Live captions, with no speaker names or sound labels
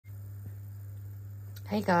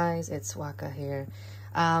Hey guys, it's Waka here.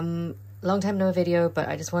 Long time no video, but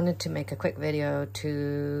I just wanted to make a quick video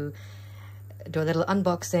to do a little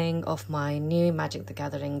unboxing of my new Magic the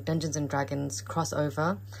Gathering Dungeons and Dragons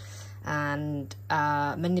crossover. And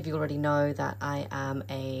many of you already know that I am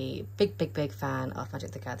a big fan of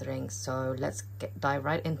Magic the Gathering, so let's dive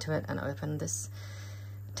right into it and open this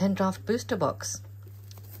 10 draft booster box.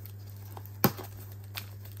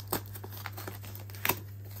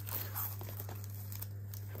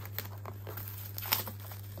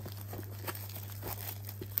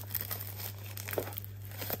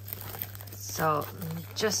 So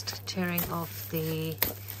just tearing off the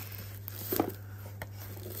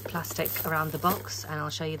plastic around the box, and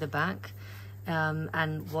I'll show you the back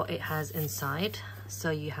and what it has inside.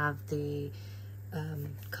 So you have the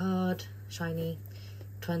card, shiny,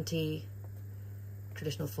 20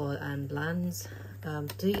 traditional foil and lands,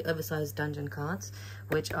 3 oversized dungeon cards,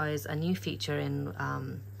 which is a new feature in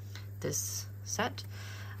this set.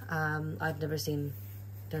 I've never seen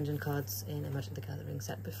dungeon cards in a Magic the Gathering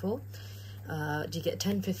set before. You get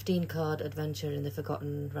 10-15 card adventure in the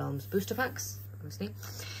Forgotten Realms booster packs, obviously,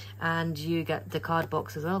 and you get the card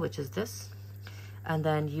box as well, which is this, and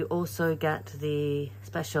then you also get the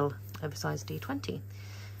special oversized D20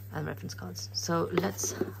 and reference cards. So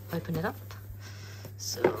let's open it up.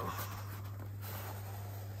 So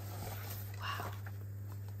wow,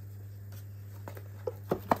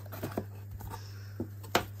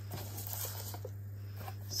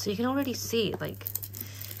 so you can already see, like,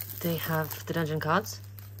 they have the dungeon cards,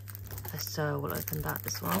 so we'll open that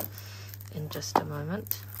as well in just a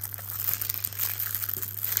moment.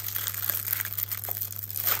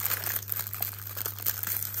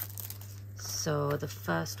 So the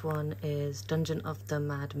first one is Dungeon of the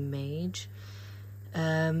Mad Mage.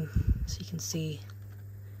 So you can see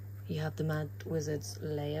you have the Mad Wizard's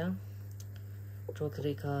lair. Draw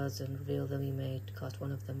 3 cards and reveal them. You may cast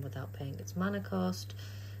one of them without paying its mana cost.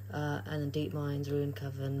 And then Deep Mines, Ruin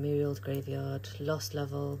Coven, Muriel's Graveyard, Lost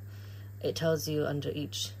Level. It tells you under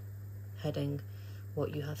each heading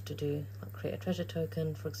what you have to do, like create a treasure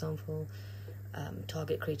token, for example.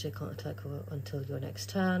 Target creature can't attack until your next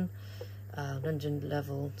turn. Dungeon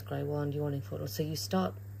level, Grey 1, you warning portal. So you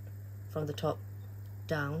start from the top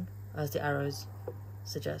down, as the arrows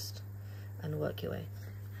suggest, and work your way.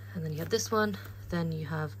 And then you have this one. Then you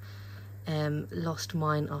have Lost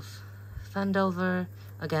Mine of Fandelver,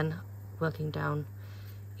 again working down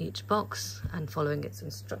each box and following its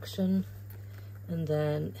instruction. And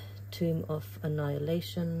then Tomb of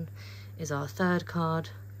Annihilation is our third card,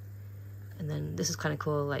 and then this is kind of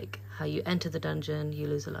cool, like how you enter the dungeon, you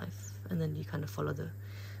lose a life, and then you kind of follow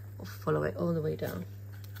it all the way down.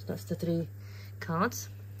 So that's the 3 cards.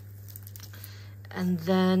 And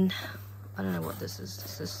then I don't know what this is.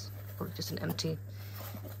 This is probably just an empty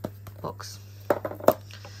box.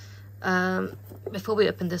 Before we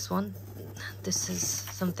open this one, this is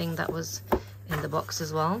something that was in the box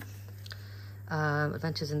as well.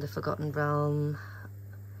 Adventures in the Forgotten Realm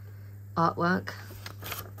artwork,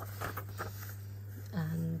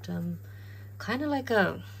 and kind of like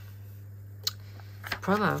a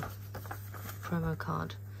promo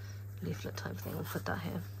card leaflet type thing. We'll put that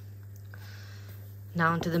here.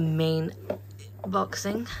 Now onto the main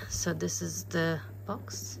boxing. So this is the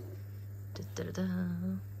box.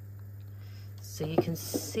 So you can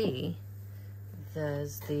see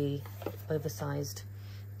there's the oversized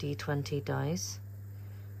D20 dice.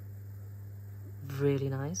 Really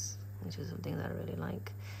nice, which is something that I really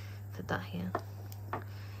like. Put that here.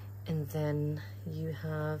 And then you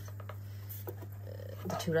have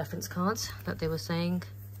the 2 reference cards that they were saying.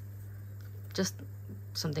 Just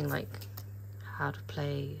something like how to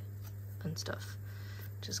play and stuff.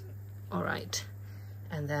 Just alright.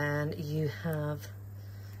 And then you have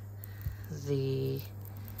the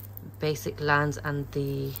basic lands and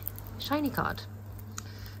the shiny card,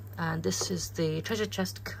 and this is the treasure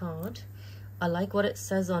chest card. I like what it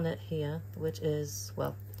says on it here, which is,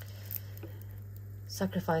 well,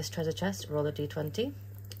 sacrifice treasure chest, roll a d20,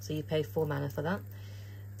 so you pay 4 mana for that.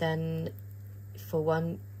 Then for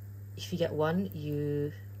 1, if you get 1,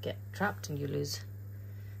 you get trapped and you lose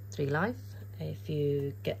 3 life. If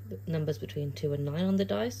you get numbers between 2 and 9 on the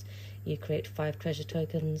dice, you create 5 treasure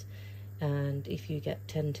tokens. And if you get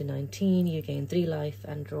 10 to 19, you gain 3 life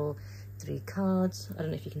and draw 3 cards. I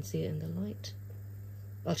don't know if you can see it in the light.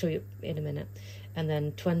 I'll show you in a minute. And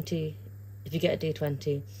then 20, if you get a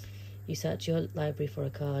D20, you search your library for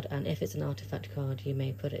a card, and if it's an artifact card, you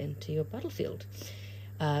may put it into your battlefield.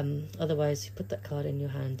 Otherwise, you put that card in your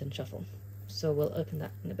hand and shuffle. So we'll open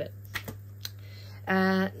that in a bit.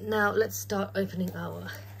 Now let's start opening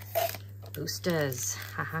our boosters.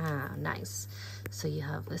 Haha, nice. So you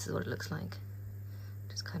have, this is what it looks like.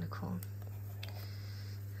 Just kind of cool.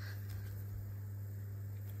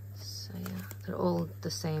 So yeah, they're all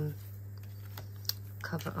the same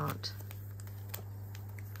cover art.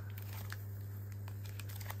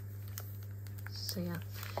 So yeah,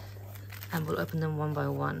 and we'll open them one by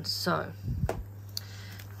one. So,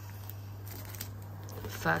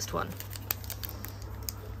 first one.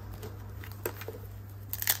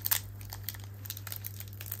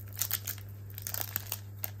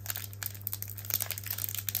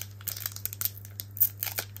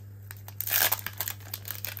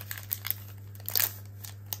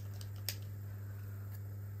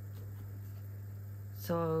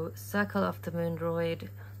 So, Circle of the Moon Droid,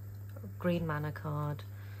 green mana card,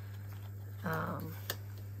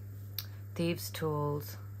 Thieves'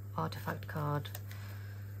 Tools, artifact card,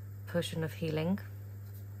 Potion of Healing,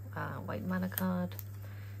 white mana card,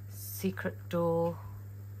 Secret Door,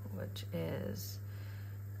 which is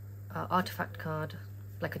artifact card,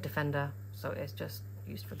 like a defender, so it's just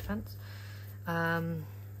used for defense. You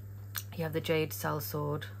have the Jade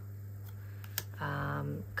Sellsword,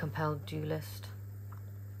 Compelled Duelist,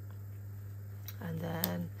 and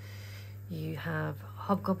then you have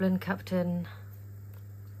Hobgoblin Captain,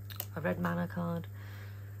 a red mana card,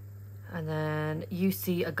 and then you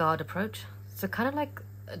see a guard approach. So kind of like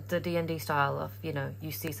the D&D style of, you know,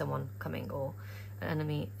 you see someone coming or an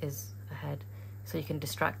enemy is ahead, so you can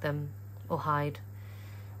distract them or hide.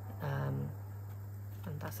 And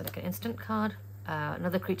that's like an instant card.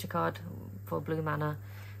 Another creature card for blue mana,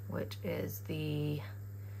 which is the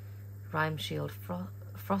Rime Shield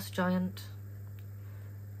Frost Giant.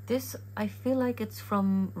 This, I feel like it's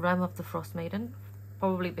from Rime of the Frost Maiden,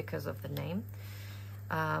 probably because of the name.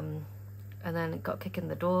 And then it got Kick in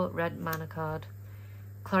the Door, red mana card,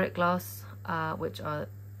 Cleric Glass, which are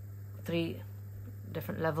 3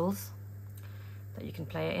 different levels that you can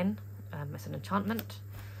play it in. It's an enchantment.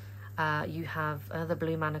 You have another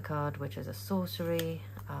blue mana card, which is a sorcery,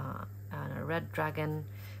 and a red dragon,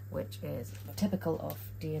 which is typical of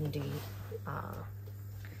D&D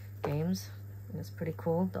games. And it's pretty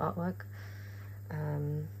cool, the artwork.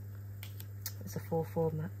 It's a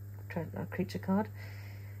 4/4 creature card.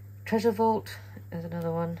 Treasure Vault is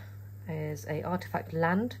another one, is a artifact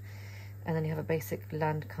land, and then you have a basic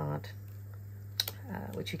land card,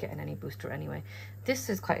 which you get in any booster anyway. This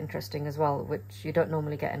is quite interesting as well, which you don't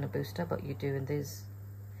normally get in a booster, but you do in these.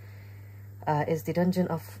 Is the Dungeon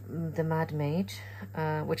of the Mad Mage,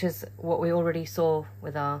 which is what we already saw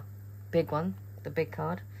with our big one, the big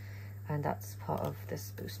card, and that's part of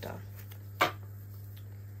this booster.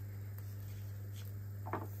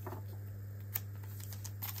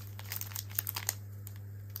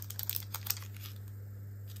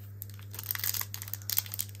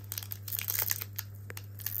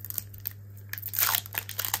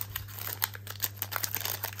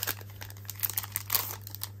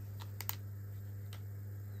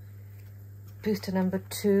 Booster number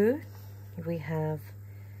 2, we have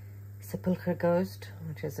Sepulchre Ghost,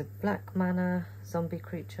 which is a black mana zombie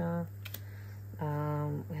creature.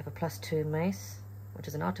 We have a +2 mace, which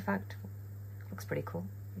is an artifact. Looks pretty cool.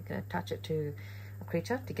 You can attach it to a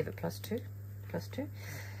creature to give it +2.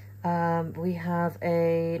 We have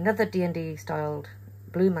another D&D styled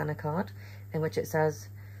blue mana card, in which it says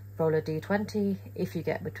roll a d20. If you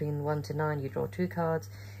get between 1 to 9, you draw 2 cards.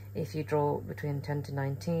 If you draw between 10 to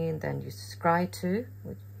 19, then you scry 2,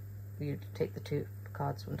 which you take the 2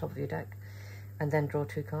 cards from top of your deck, and then draw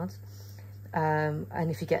 2 cards.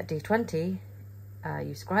 And if you get a d20,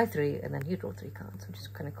 you scry 3, and then you draw 3 cards, which is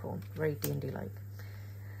kind of cool, very D&D-like.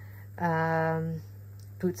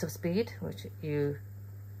 Boots of Speed, which you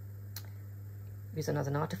use as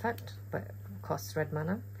an artifact, but costs red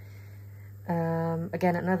mana.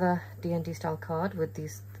 Again, another D&D style card with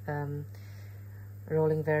these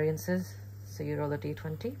rolling variances. So you roll a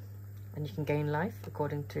d20 and you can gain life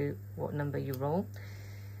according to what number you roll.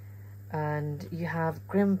 And you have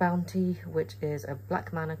Grim Bounty, which is a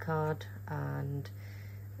black mana card, and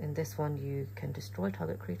in this one you can destroy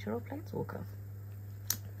target creature or planeswalker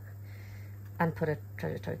and put a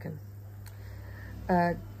treasure token.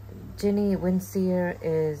 Ginny Windseer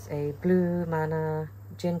is a blue mana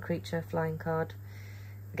Djinn creature flying card.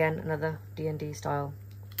 Again, another D&D style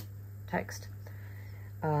text.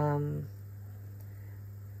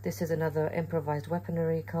 This is another improvised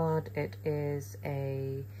weaponry card. It is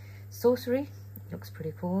a sorcery. Looks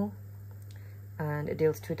pretty cool. And it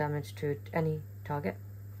deals 2 damage to any target.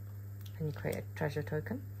 And you create a treasure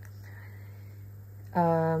token.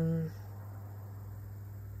 Then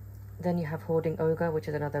you have Hoarding Ogre, which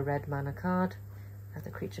is another red mana card. Another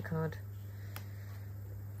creature card.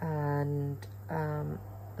 and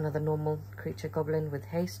another normal creature goblin with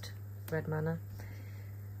haste, red mana.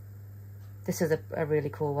 This is a really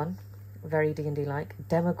cool one, very D&D like.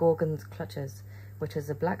 Demogorgon's Clutches, which is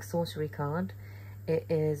a black sorcery card. It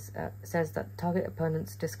is says that target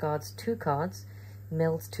opponent discards 2 cards,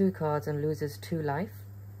 mills 2 cards, and loses 2 life.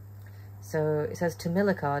 So it says to mill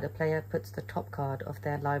a card, a player puts the top card of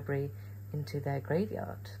their library into their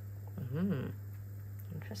graveyard.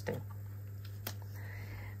 Interesting.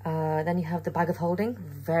 Then you have the Bag of Holding,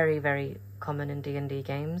 very, very common in D&D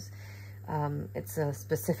games. It's a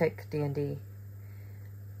specific D&D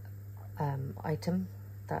item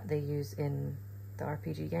that they use in the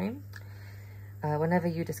RPG game. Whenever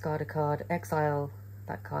you discard a card, exile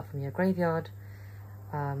that card from your graveyard,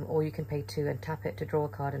 or you can pay 2 and tap it to draw a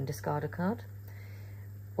card and discard a card.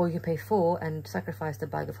 Or you can pay 4 and sacrifice the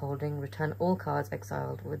Bag of Holding, return all cards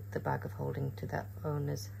exiled with the Bag of Holding to their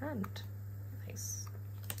owner's hand. Nice.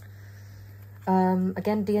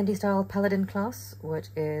 Again, D&D style Paladin class, which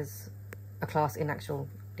is a class in actual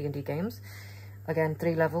D&D games. Again,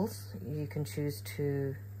 3 levels. You can choose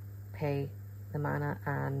to pay the mana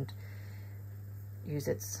and use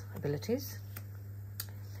its abilities.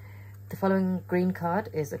 The following green card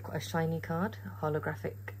is a shiny card, a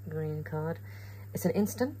holographic green card. It's an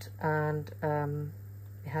instant, and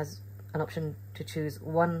it has an option to choose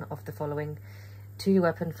one of the following: 2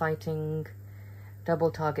 weapon fighting,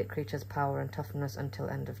 double target creature's power and toughness until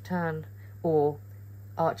end of turn, or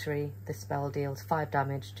archery. This spell deals 5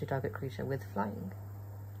 damage to target creature with flying.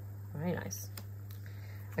 Very nice.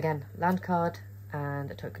 Again, land card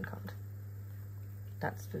and a token card.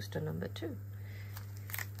 That's booster number 2.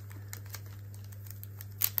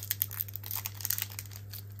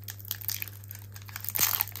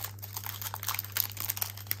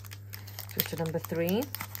 Booster number 3. If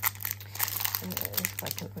I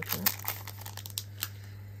can open it.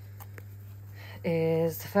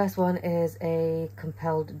 The first one is a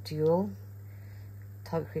compelled duel.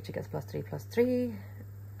 Target creature gets +3/+3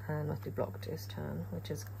 and must be blocked this turn, which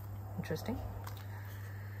is interesting.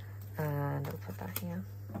 And I'll put that here.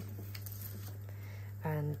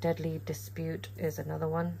 And Deadly Dispute is another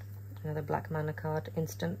one, another black mana card,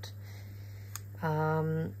 instant.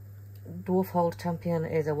 Dwarfhold Champion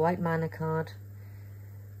is a white mana card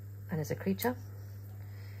and is a creature.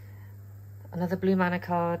 Another blue mana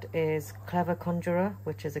card is Clever Conjurer,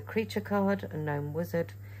 which is a creature card, a gnome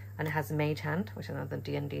wizard, and it has Mage Hand, which is another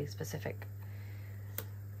D&D specific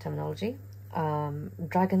terminology.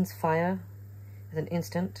 Dragon's Fire is an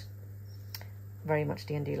instant, very much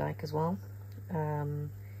D&D like as well. And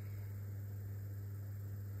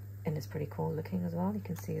it's pretty cool looking as well. You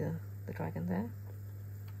can see the dragon there.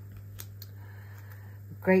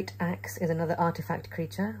 Great Axe is another artifact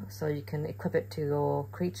creature, so you can equip it to your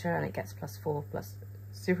creature and it gets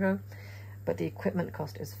 +4/+0, but the equipment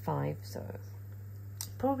cost is 5, so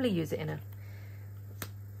probably use it in a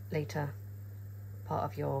later part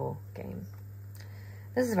of your game.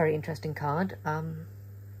 This is a very interesting card,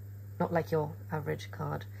 not like your average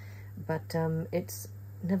card, but it's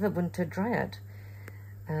Neverwinter Dryad.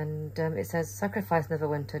 And it says, sacrifice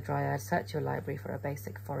Neverwinter Dryad, search your library for a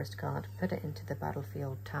basic forest card, put it into the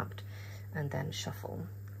battlefield tapped, and then shuffle.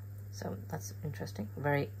 So that's interesting.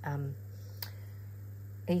 Very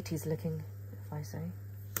 80s looking, if I say.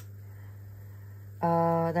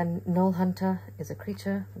 Then Null Hunter is a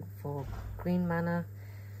creature for green mana.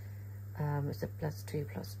 It's a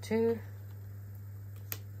 +2/+2.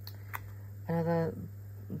 Another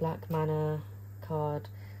black mana card,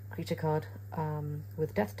 creature card,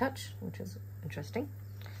 with Death Touch, which is interesting.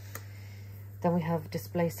 Then we have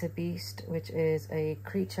Displacer Beast, which is a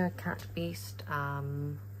creature cat beast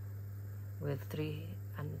with 3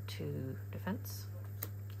 and 2 defense.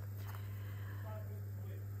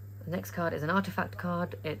 The next card is an artifact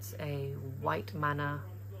card. It's a white mana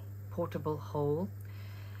portable hole,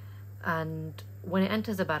 and when it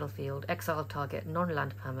enters the battlefield, exile target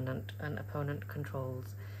non-land permanent and opponent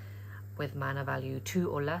controls with mana value 2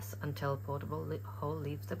 or less until portable hole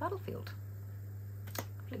leaves the battlefield.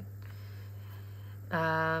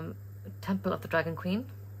 Temple of the Dragon Queen.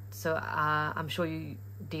 So I'm sure you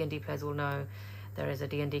D&D players will know there is a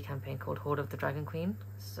D&D campaign called Horde of the Dragon Queen.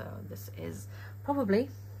 So this is probably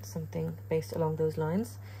something based along those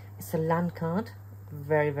lines. It's a land card,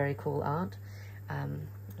 very, very cool art, and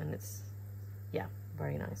it's, yeah,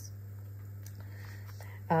 very nice.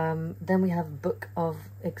 Then we have Book of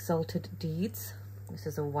Exalted Deeds. This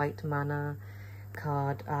is a white mana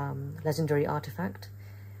card, legendary artifact.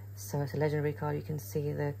 So it's a legendary card. You can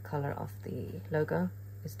see the color of the logo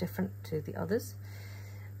is different to the others.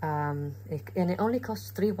 And it only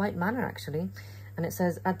costs 3 white mana actually. And it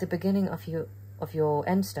says, at the beginning of your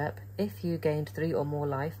end step, if you gained 3 or more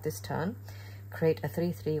life this turn, create a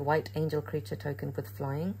 3/3 white angel creature token with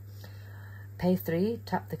flying. Pay 3,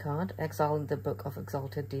 tap the card, exile the Book of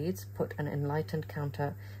Exalted Deeds, put an enlightened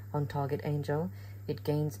counter on target angel. It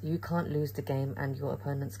gains you can't lose the game and your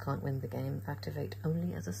opponents can't win the game. Activate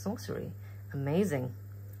only as a sorcery. Amazing.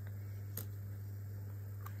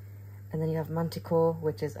 And then you have Manticore,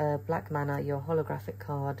 which is a black mana, your holographic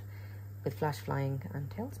card with flash, flying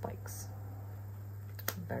and tail spikes.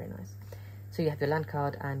 Very nice. So you have your land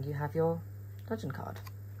card and you have your dungeon card.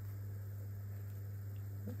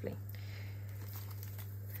 Lovely.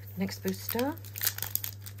 Next booster,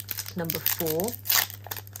 number 4.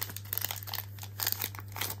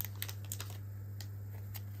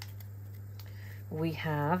 We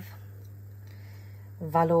have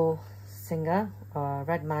Valor Singer,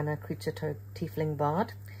 red mana creature tiefling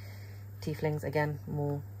bard. Tieflings, again,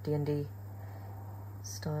 more D&D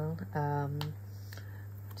style,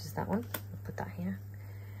 which is that one. I'll put that here.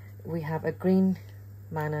 We have a green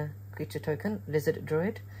mana creature token, lizard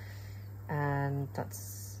druid, and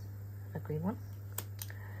that's a green one.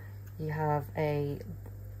 You have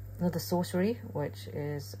another sorcery, which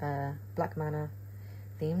is black mana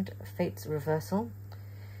themed, Fate's Reversal,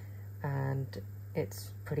 and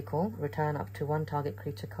it's pretty cool. Return up to 1 target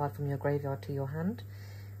creature card from your graveyard to your hand.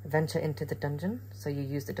 Venture into the dungeon, so you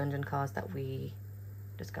use the dungeon cards that we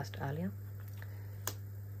discussed earlier.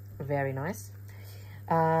 Very nice.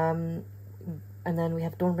 And then we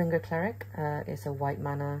have Dawnbringer Cleric. It's a white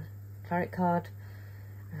mana cleric card,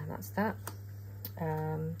 and that's that.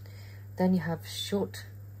 Then you have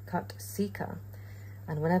Shortcut Seeker,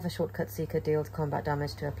 and whenever Shortcut Seeker deals combat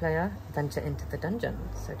damage to a player, venture into the dungeon.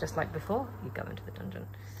 So just like before, you go into the dungeon.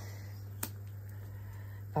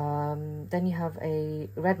 Then you have a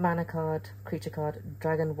red mana card, creature card,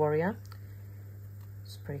 Dragon Warrior.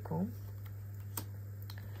 It's pretty cool.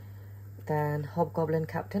 Then Hobgoblin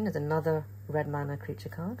Captain is another red mana creature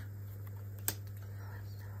card.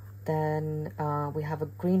 Then we have a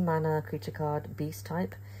green mana creature card, beast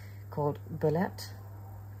type, called Bullet.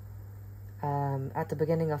 At the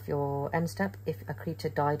beginning of your end step, if a creature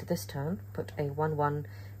died this turn, put a 1/1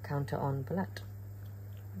 counter on Bullet.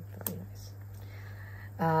 Very nice.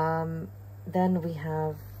 Then we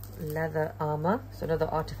have Leather Armor, so another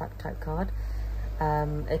artifact type card.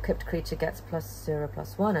 Equipped creature gets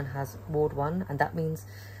 +0/+1 and has ward 1, and that means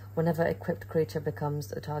whenever equipped creature becomes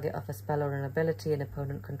the target of a spell or an ability an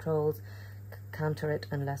opponent controls, counter it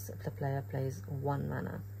unless the player plays 1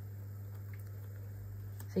 mana.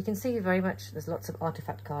 So you can see very much there's lots of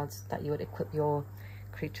artifact cards that you would equip your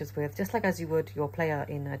creatures with, just like as you would your player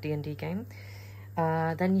in a D&D game.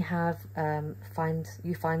 Then you have find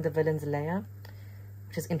the villain's lair,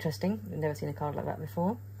 which is interesting. I've never seen a card like that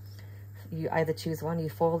before. You either choose one, you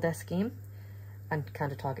foil their scheme and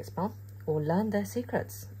counter target spell, or learn their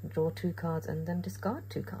secrets, draw 2 cards and then discard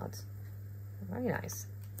 2 cards. Very nice.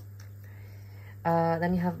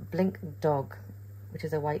 Then you have Blink Dog, which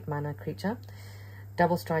is a white mana creature,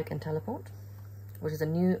 double strike and teleport, which is a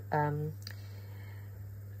new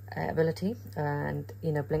ability, and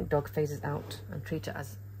Blink Dog phases out, and treat it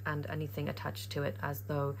as and anything attached to it as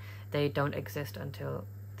though they don't exist until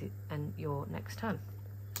your next turn.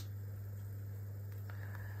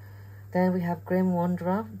 Then we have Grim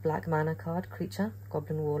Wanderer, black mana card, creature,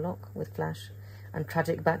 Goblin Warlock with flash and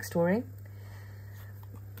tragic backstory.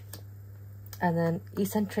 And then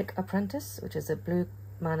Eccentric Apprentice, which is a blue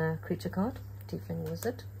mana creature card, Tiefling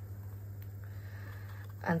Wizard.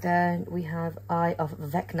 And then we have Eye of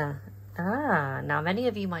Vecna. Now many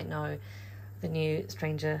of you might know the new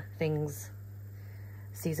Stranger Things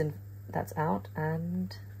season that's out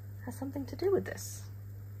and has something to do with this.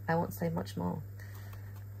 I won't say much more.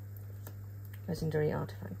 Legendary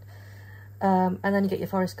artifact. And then you get your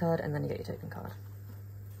forest card, and then you get your token card.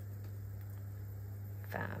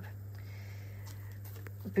 Fab.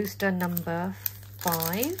 Booster number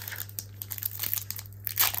 5.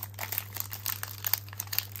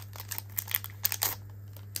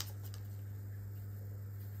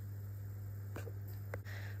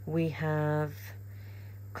 We have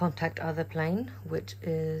Contact Other Plane, which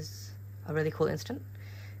is a really cool instant,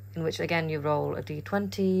 in which again you roll a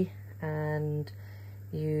d20 and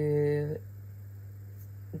you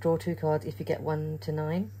draw 2 cards if you get 1 to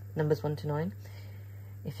 9, numbers 1 to 9.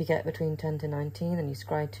 If you get between 10 to 19, then you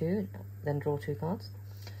scry 2, then draw 2 cards.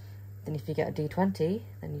 Then if you get a d20,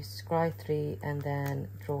 then you scry 3 and then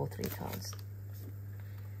draw 3 cards.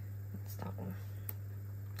 That's that one.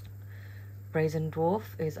 Brazen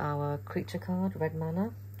Dwarf is our creature card, red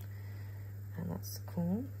mana, and that's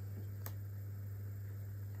cool.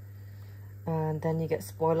 And then you get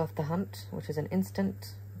Spoil of the Hunt, which is an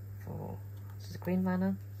instant for, this is green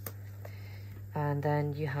mana. And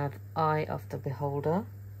then you have Eye of the Beholder,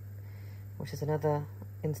 which is another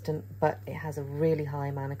instant, but it has a really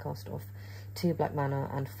high mana cost of 2 black mana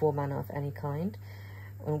and 4 mana of any kind,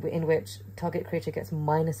 in which target creature gets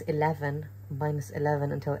 -11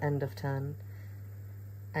 until end of turn.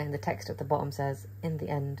 And the text at the bottom says, in the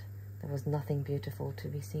end, there was nothing beautiful to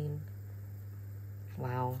be seen.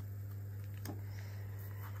 Wow.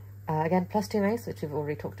 Again, +2 Ace, which we've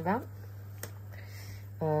already talked about.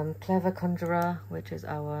 Clever Conjurer, which is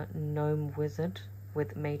our Gnome Wizard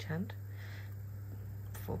with Mage Hand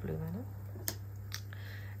for blue mana.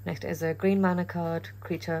 Next is a green mana card,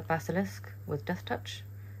 Creature Basilisk with Death Touch.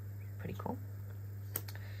 Pretty cool.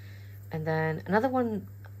 And then another one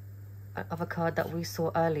of a card that we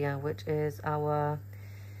saw earlier, which is our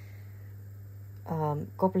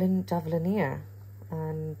Goblin Javelineer,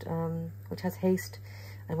 and which has haste,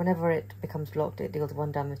 and whenever it becomes blocked, it deals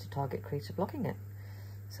 1 damage to target creature blocking it.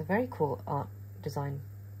 So very cool art design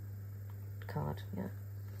card, yeah.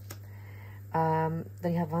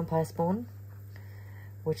 Then you have Vampire Spawn,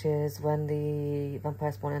 which is when the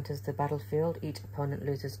Vampire Spawn enters the battlefield, each opponent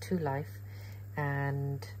loses 2 life,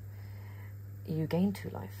 and you gain 2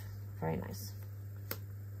 life. Very nice.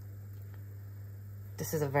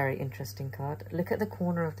 This is a very interesting card. Look at the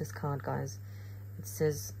corner of this card, guys. It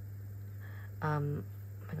says, hang on,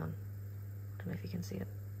 I don't know if you can see it.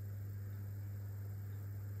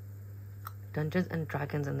 Dungeons and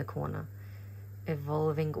Dragons in the corner.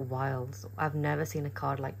 Evolving Wilds. I've never seen a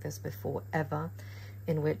card like this before, ever,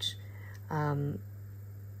 in which it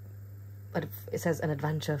says an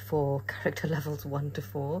adventure for character levels 1 to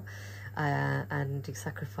 4, and you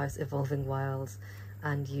sacrifice Evolving Wilds,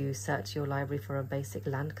 and you search your library for a basic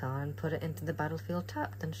land card and put it into the battlefield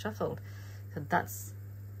tapped and shuffled. So that's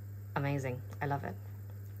amazing. I love it.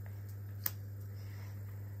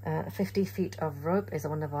 50 Feet of Rope is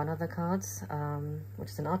one of our other cards, which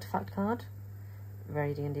is an artifact card,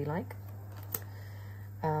 very D&D-like.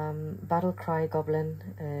 Battle Cry Goblin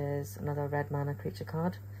is another red mana creature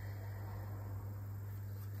card.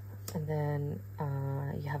 And then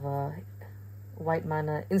you have a white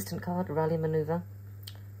mana instant card, Rally Maneuver.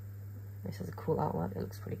 This is a cool artwork, it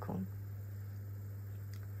looks pretty cool.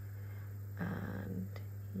 And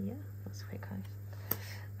yeah, that's great, guys.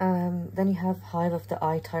 Then you have Hive of the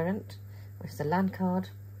Eye Tyrant, which is a land card.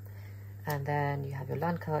 And then you have your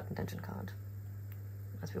land card and dungeon card,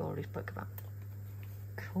 as we already spoke about.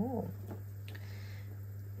 Cool.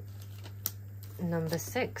 Number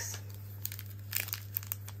 6.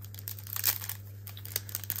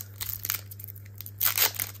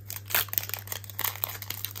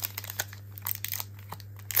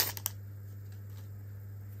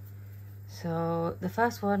 So the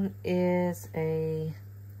first one is a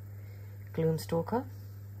Gloomstalker.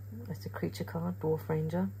 It's a creature card, Dwarf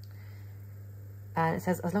Ranger. And it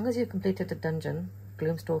says, as long as you've completed the dungeon,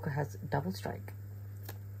 Gloomstalker has double strike.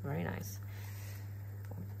 Very nice.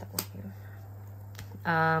 I'll put that one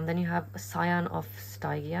here. Then you have Scion of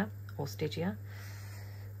Stygia, or Stygia,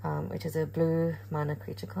 which is a blue mana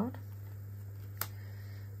creature card.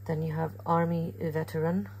 Then you have Army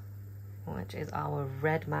Veteran, which is our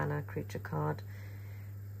red mana creature card.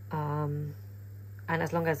 And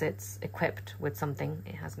as long as it's equipped with something,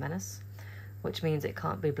 it has menace, which means it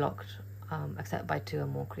can't be blocked except by 2 or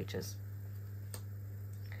more creatures.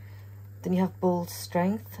 Then you have Bull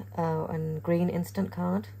Strength, and green instant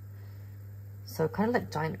card. So kind of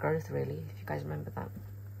like Giant Growth, really, if you guys remember that.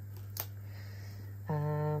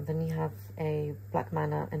 Then you have a black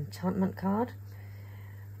mana enchantment card,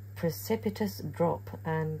 Precipitous Drop,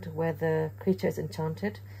 and where the creature is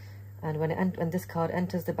enchanted, and when this card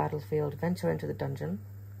enters the battlefield, venture into the dungeon.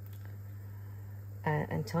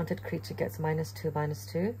 Enchanted creature gets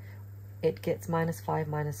 -2/-2. It gets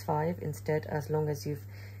 -5/-5 instead, as long as you've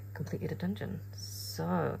completed a dungeon.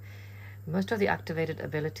 So most of the activated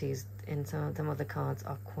abilities in some of the cards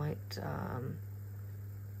are quite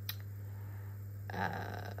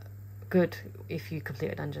good if you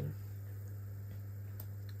complete a dungeon.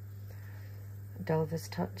 Delver's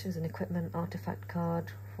Touch is an equipment artifact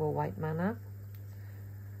card for white mana.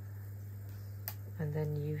 And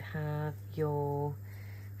then you have your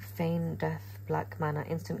Feign Death black mana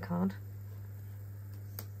instant card.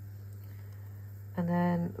 And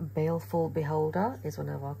then Baleful Beholder is one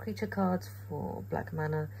of our creature cards for black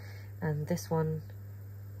mana. And this one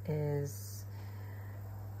is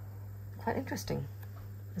quite interesting.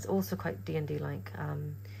 It's also quite D&D-like.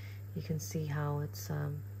 You can see how it's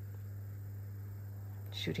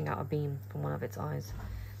shooting out a beam from one of its eyes.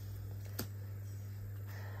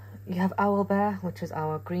 You have Owl Bear, which is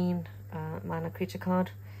our green mana creature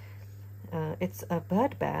card. It's a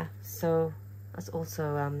bird bear, so that's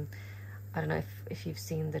also, I don't know if you've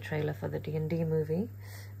seen the trailer for the D&D movie.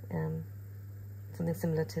 Something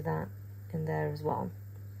similar to that in there as well.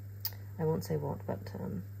 I won't say what, but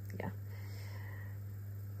yeah.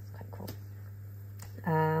 It's quite cool.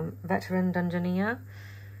 Veteran Dungeoneer.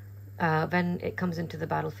 When it comes into the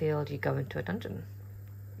battlefield, you go into a dungeon.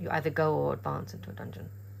 You either go or advance into a dungeon.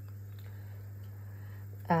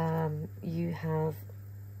 You have,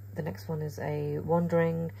 the next one is a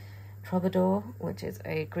Wandering Troubadour, which is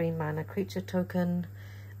a green mana creature token.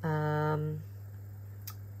 Yeah.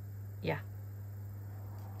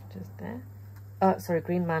 Just there. Sorry,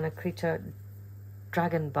 green mana creature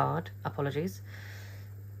dragon bard. Apologies.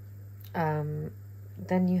 Then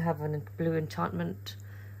you have a blue enchantment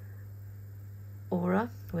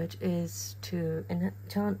aura, which is to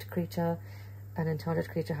enchant creature. An enchanted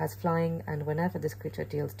creature has flying, and whenever this creature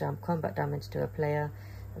deals combat damage to a player,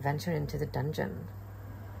 venture into the dungeon.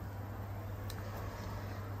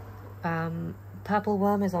 Purple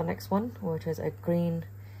Worm is our next one, which is a green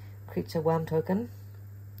creature worm token.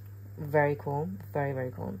 Very cool, very,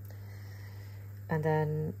 very cool. And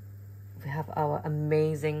then we have our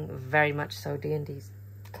amazing, very much so D&D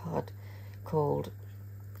card called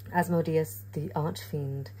Asmodeus the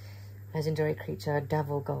Archfiend, legendary creature,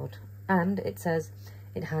 devil god. And it says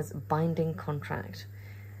it has binding contract,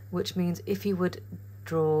 which means if you would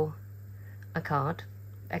draw a card,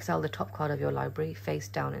 exile the top card of your library face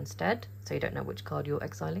down instead, so you don't know which card you're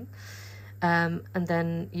exiling. And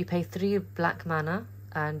then you pay 3 black mana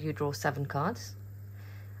and you draw 7 cards.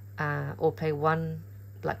 Or pay 1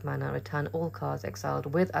 black mana, return all cards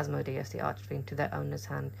exiled with Asmodeus the Archfiend to their owner's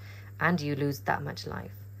hand, and you lose that much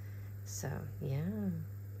life. So, yeah.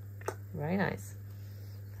 Very nice.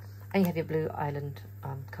 And you have your blue island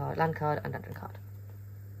card, land card, and dungeon card.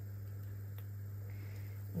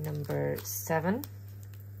 Number 7.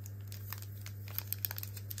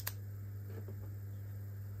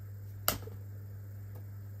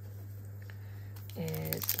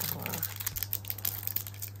 Is our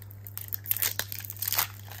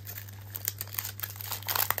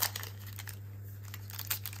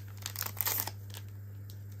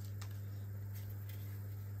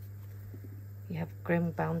you have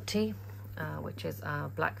Grim Bounty, which is a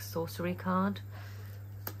black sorcery card.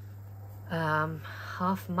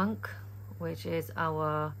 Half Monk, which is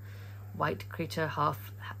our white creature,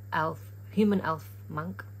 half elf, human elf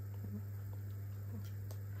monk.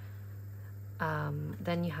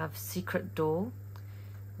 Then you have Secret Door,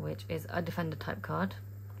 which is a defender type card,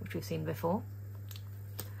 which we've seen before.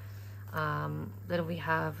 Then we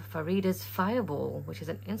have Farida's Fireball, which is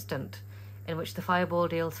an instant in which the fireball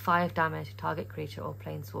deals 5 damage to target creature or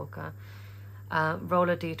planeswalker. Roll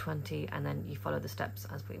a d20 and then you follow the steps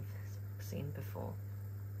as we've seen before.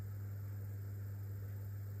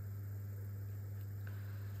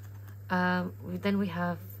 Then we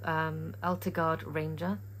have Eltigard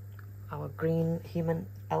Ranger, our green human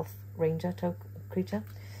elf ranger creature.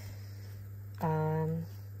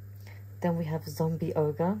 Then we have Zombie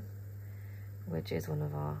Ogre, which is one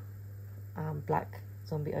of our black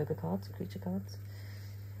zombie ogre cards, creature cards.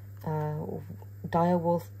 Dire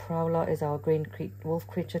Wolf Prowler is our green wolf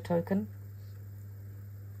creature token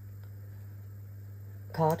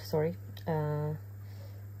card, sorry.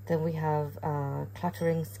 Then we have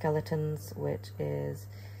Clattering Skeletons, which is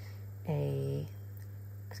a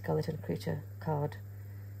skeleton creature card,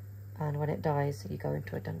 and when it dies you go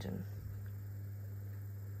into a dungeon.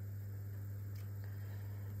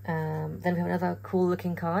 Then we have another cool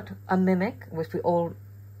looking card, a Mimic, which we all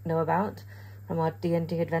know about from our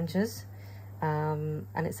D&D adventures, and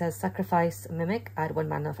it says sacrifice a Mimic, add 1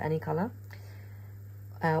 mana of any colour,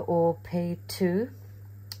 or pay 2,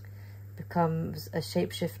 becomes a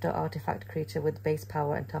shapeshifter artifact creature with base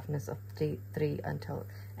power and toughness of 3 until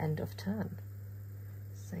end of turn.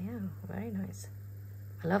 So yeah, very nice.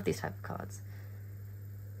 I love these type of cards.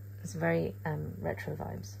 It's very retro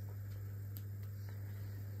vibes.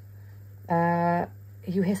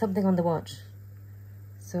 You hear something on the watch.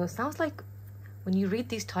 So it sounds like, when you read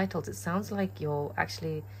these titles, it sounds like you're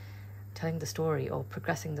actually telling the story or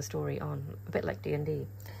progressing the story on, a bit like D&D,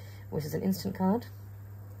 which is an instant card.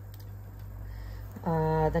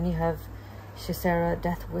 Then you have Shisera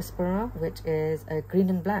Death Whisperer, which is a green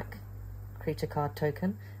and black creature card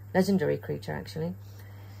token, legendary creature actually,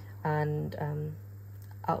 and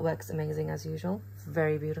artwork's amazing as usual,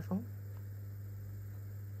 very beautiful.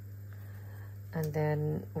 And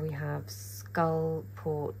then we have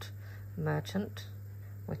Skullport Merchant,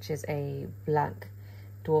 which is a black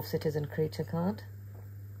dwarf citizen creature card.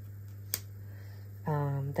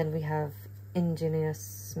 Then we have Ingenious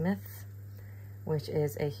Smith, which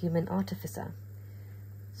is a human artificer.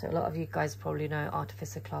 So a lot of you guys probably know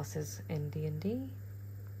artificer classes in D&D.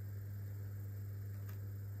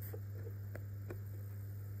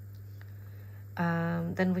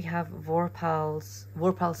 Then we have Vorpal's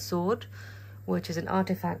Sword, which is an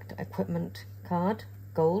artifact equipment card,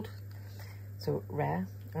 gold, so rare.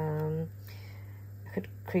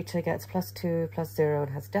 Creature gets +2/+0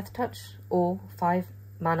 and has death touch, or 5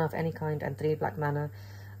 mana of any kind and 3 black mana.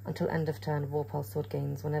 Until end of turn, Vorpal's Sword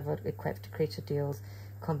gains whenever equipped creature deals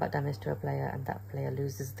combat damage to a player and that player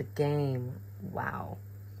loses the game. Wow.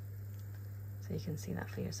 So you can see that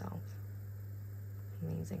for yourself.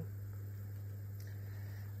 Amazing.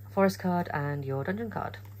 Forest card and your dungeon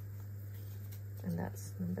card. And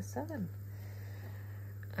that's number 7.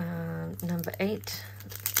 Number 8.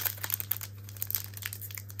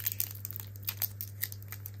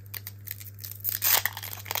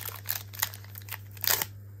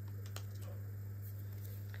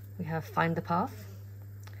 We have Find the Path.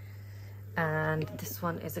 And this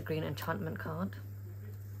one is a green enchantment card.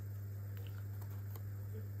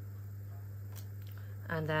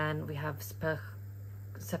 And then we have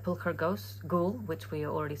Sepulchre Ghoul, which we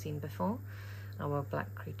have already seen before. Our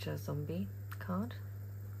black creature zombie card.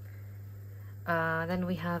 Then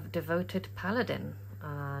we have Devoted Paladin,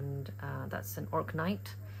 and that's an Orc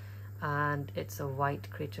Knight, and it's a white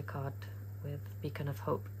creature card with Beacon of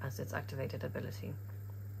Hope as its activated ability.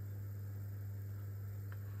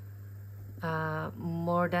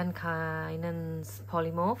 Mordenkainen's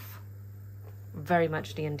Polymorph, very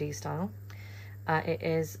much D&D style. It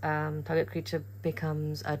is target creature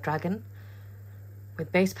becomes a dragon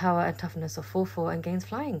with base power and toughness of 4/4 and gains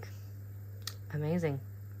flying. Amazing.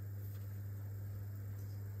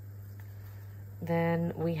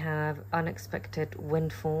 Then we have Unexpected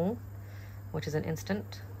Windfall, which is an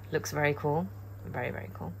instant. Looks very cool. Very, very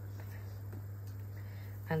cool.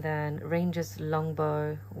 And then Ranger's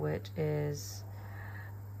Longbow, which is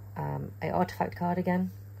a artifact card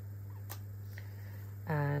again.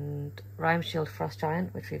 And Rime Shield Frost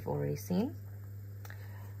Giant, which we've already seen.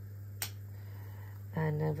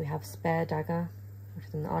 And then we have Spare Dagger, which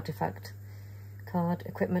is an artifact card,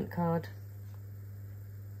 equipment card.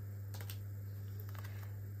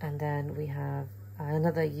 And then we have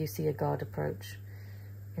another You See a Guard Approach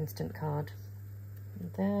instant card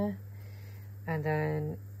there. And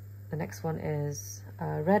then the next one is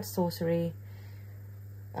red sorcery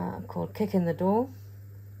called Kick in the Door.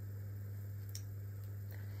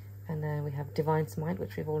 And then we have Divine Smite,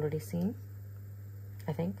 which we've already seen,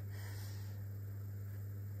 I think.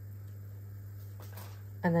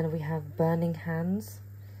 And then we have Burning Hands,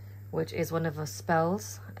 which is one of our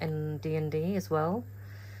spells in D&D as well.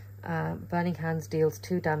 Burning Hands deals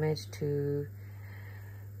 2 damage to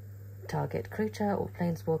target creature or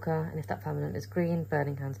planeswalker, and if that permanent is green,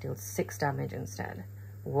 Burning Hands deals 6 damage instead.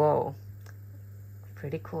 Whoa,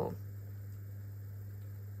 pretty cool.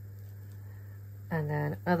 And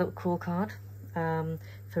then another cool card,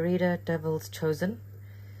 Farida, Devil's Chosen,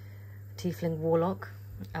 Tiefling Warlock,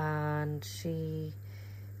 and she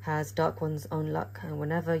has Dark One's Own Luck, and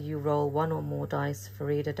whenever you roll 1 or more dice,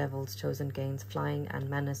 Farida, Devil's Chosen gains flying and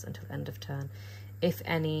menace until end of turn. If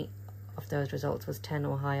any of those results was 10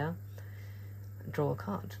 or higher, draw a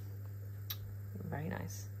card. Very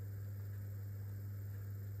nice.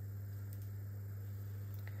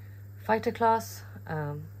 Fighter class,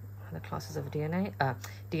 the classes of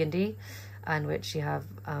D&D, and which you have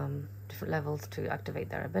different levels to activate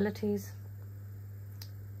their abilities.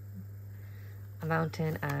 A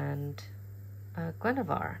Mountain and a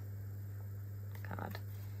Guinevere card.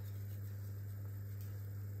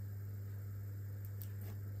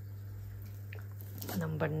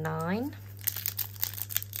 Number 9.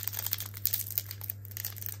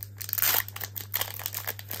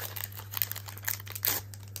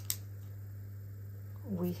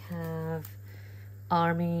 We have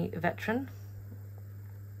Army Veteran.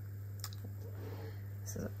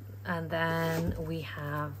 And then we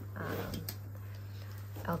have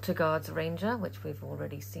Eltergard's Ranger, which we've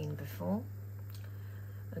already seen before.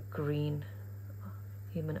 A green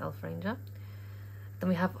human elf ranger. Then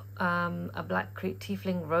we have a black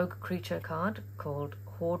tiefling rogue creature card called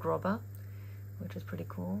Horde Robber, which is pretty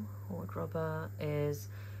cool. Horde Robber is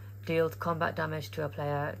deals combat damage to a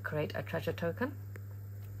player, create a treasure token.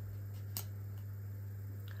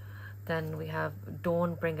 Then we have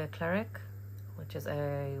Dawnbringer Cleric, which is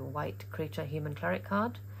a white creature human cleric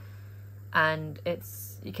card. And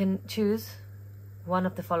you can choose one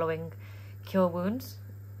of the following: Cure Wounds,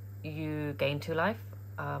 you gain 2 life,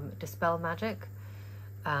 Dispel Magic,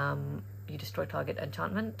 you destroy target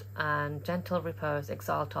enchantment, and Gentle Repose,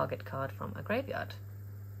 exile target card from a graveyard.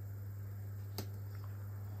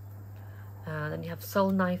 Then you have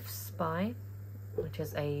Soul Knife Spy, which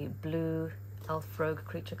is a blue elf rogue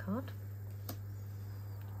creature card.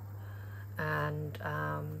 And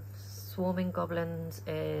Swarming Goblins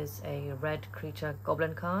is a red creature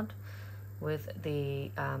goblin card with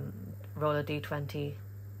the roll a d20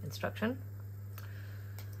 instruction.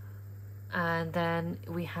 And then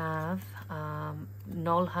we have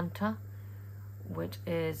Null Hunter, which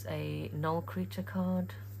is a null creature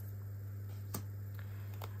card.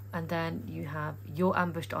 And then you have You're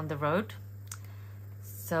Ambushed on the Road.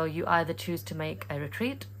 So you either choose to make a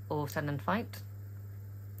retreat or stand and fight.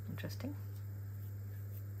 Interesting.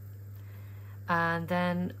 And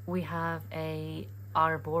then we have a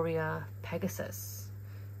Arborea Pegasus,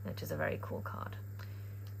 which is a very cool card.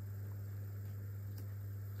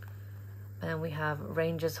 And we have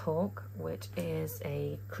Ranger's Hawk, which is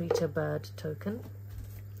a creature bird token.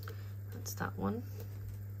 That's that one.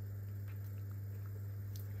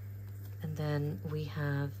 And then we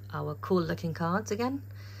have our cool looking cards again,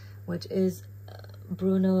 which is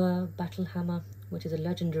Brunoa Battlehammer, which is a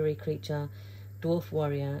legendary creature, dwarf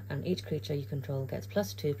warrior, and each creature you control gets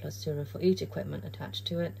 +2/+0 for each equipment attached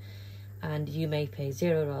to it, and you may pay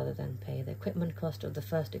 0 rather than pay the equipment cost of the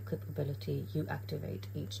first equip ability you activate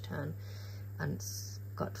each turn, and it's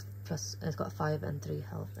got 5 and 3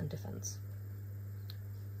 health and defense.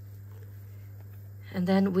 And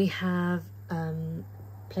then we have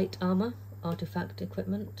plate armor, artifact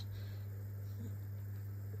equipment.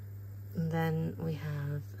 And then we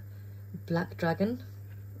have Black Dragon,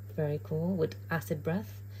 very cool, with acid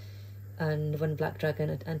breath. And when Black Dragon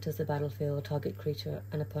enters the battlefield, target creature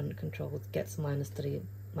an opponent controls gets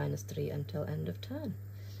 -3/-3 until end of turn.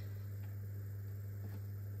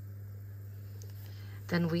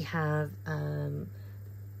 Then we have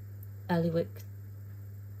Eliwick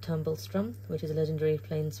Tumblestrum, which is a legendary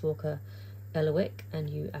planeswalker Eliwick, and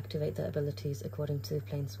you activate their abilities according to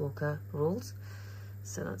planeswalker rules.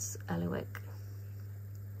 So that's Eliwick.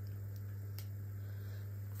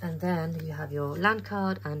 And then you have your land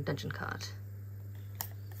card and dungeon card.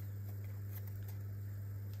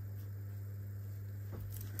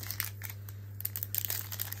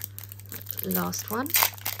 Last one,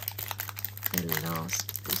 the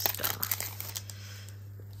last booster.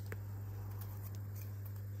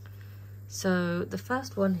 So the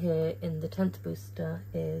first one here in the 10th booster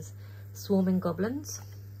is Swarming Goblins,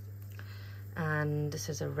 and this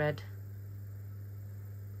is a red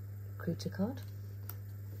creature card.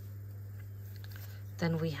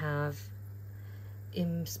 Then we have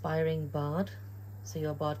Inspiring Bard, so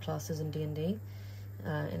your Bard classes in D&D,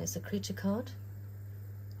 and it's a creature card.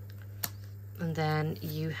 And then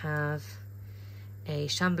you have a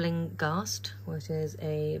Shambling Ghast, which is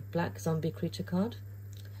a black zombie creature card.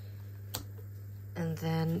 And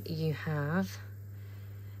then you have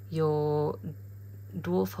your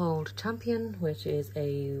Dwarfhold Champion, which is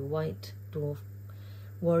a white dwarf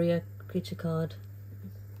warrior creature card.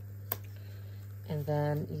 And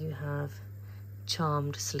then you have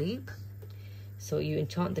Charmed Sleep. So you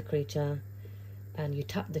enchant the creature and you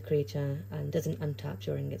tap the creature and doesn't untap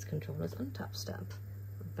during its controller's untap step.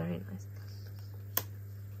 Very nice.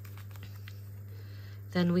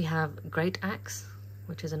 Then we have Great Axe,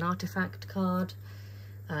 which is an artifact card,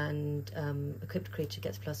 and equipped creature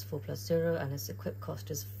gets +4/+0, and its equip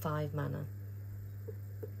cost is 5 mana.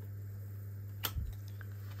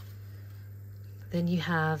 Then you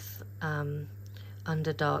have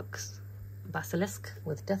Underdark's Basilisk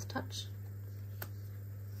with Death Touch.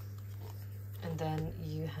 And then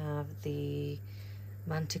you have the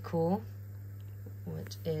Manticore,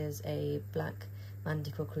 which is a black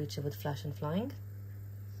Manticore creature with flash and flying,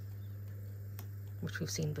 which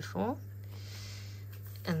we've seen before.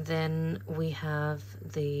 And then we have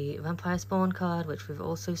the Vampire Spawn card, which we've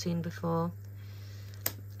also seen before.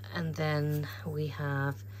 And then we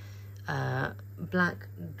have a black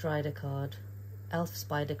Drider card, Elf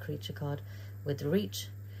Spider creature card with Reach.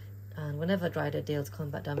 And whenever Drider deals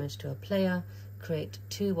combat damage to a player, create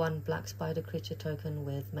 2/1 black spider creature token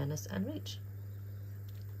with Menace and Reach.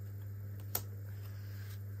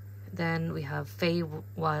 Then we have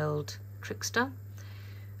Feywild Trickster,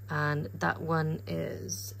 and that one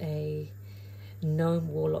is a Gnome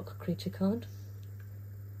Warlock creature card.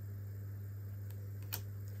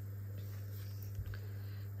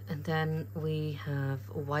 And then we have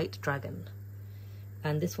White Dragon,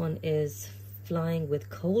 and this one is flying with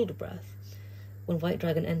Cold Breath. When White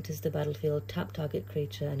Dragon enters the battlefield, tap target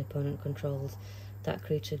creature an opponent controls. That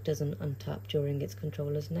creature doesn't untap during its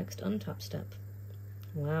controller's next untap step.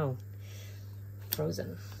 Wow.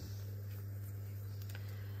 Frozen.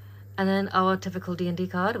 And then our typical D&D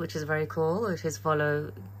card, which is very cool, which is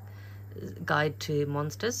Follow Guide to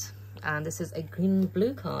Monsters. And this is a green and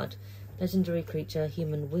blue card. Legendary creature,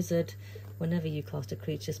 human wizard. Whenever you cast a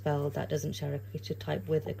creature spell that doesn't share a creature type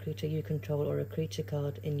with a creature you control or a creature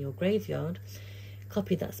card in your graveyard,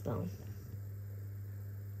 copy that spell.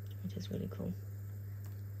 Which is really cool.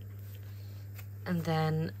 And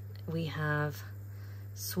then we have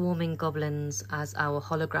Swarming Goblins as our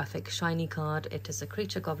holographic shiny card. It is a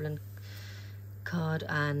creature goblin card,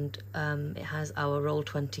 and it has our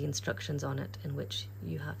Roll20 instructions on it, in which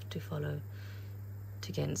you have to follow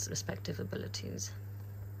to gain its respective abilities.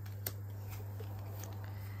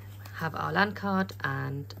 Have our land card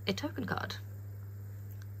and a token card.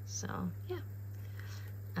 So yeah,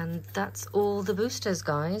 and that's all the boosters,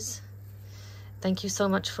 guys. Thank you so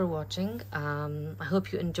much for watching. I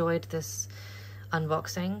hope you enjoyed this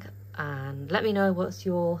unboxing, and let me know what's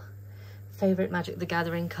your favorite Magic the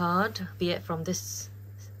Gathering card, be it from this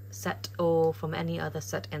set or from any other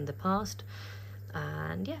set in the past.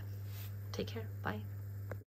 And yeah, take care, bye.